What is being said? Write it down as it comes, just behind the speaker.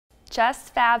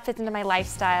JustFab fits into my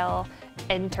lifestyle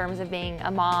in terms of being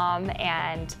a mom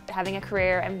and having a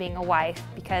career and being a wife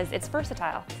because it's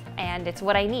versatile and it's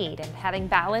what I need, and having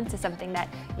balance is something that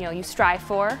you strive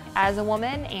for as a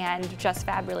woman, and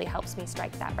JustFab really helps me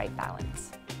strike that right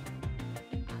balance.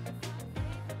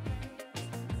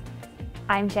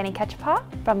 I'm Jenny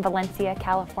Ketchpaw from Valencia,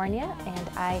 California, and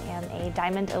I am a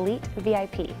Diamond Elite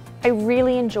VIP. I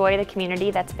really enjoy the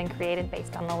community that's been created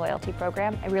based on the loyalty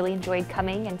program. I really enjoyed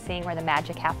coming and seeing where the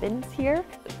magic happens here.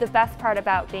 The best part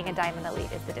about being a Diamond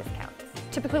Elite is the discounts.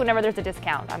 Typically whenever there's a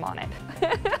discount, I'm on it.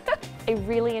 I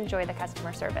really enjoy the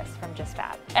customer service from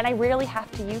JustFab. And I rarely have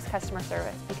to use customer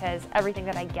service because everything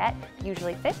that I get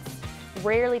usually fits.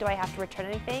 Rarely do I have to return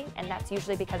anything, and that's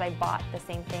usually because I bought the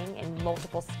same thing in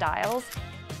multiple styles.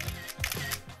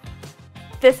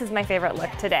 This is my favorite look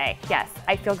today. Yes,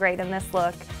 I feel great in this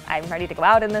look. I'm ready to go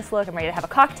out in this look. I'm ready to have a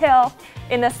cocktail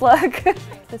in this look.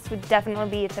 This would definitely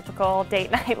be a typical date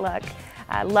night look.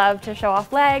 I love to show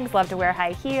off legs, love to wear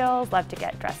high heels, love to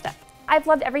get dressed up. I've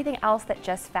loved everything else that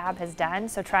JustFab has done,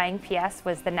 so trying PS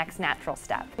was the next natural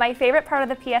step. My favorite part of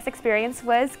the PS experience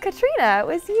was Katrina, it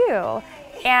was you.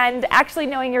 And actually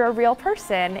knowing you're a real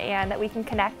person and that we can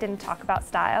connect and talk about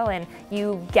style, and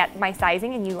you get my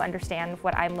sizing and you understand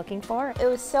what I'm looking for. It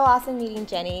was so awesome meeting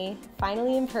Jenny,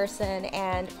 finally in person,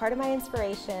 and part of my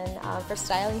inspiration for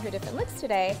styling her different looks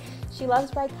today. She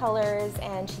loves bright colors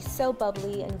and she's so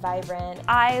bubbly and vibrant.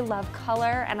 I love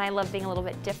color and I love being a little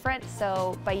bit different,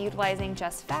 so by utilizing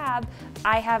JustFab,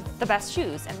 I have the best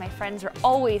shoes, and my friends are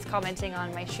always commenting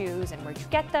on my shoes and where'd you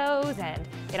get those, and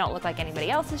they don't look like anybody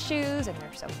else's shoes and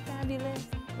they're so fabulous.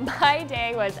 My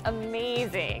day was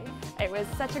amazing. It was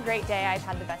such a great day. I've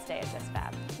had the best day at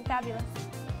JustFab. I'm fabulous.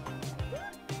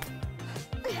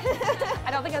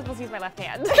 I don't think I was supposed to use my left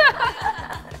hand.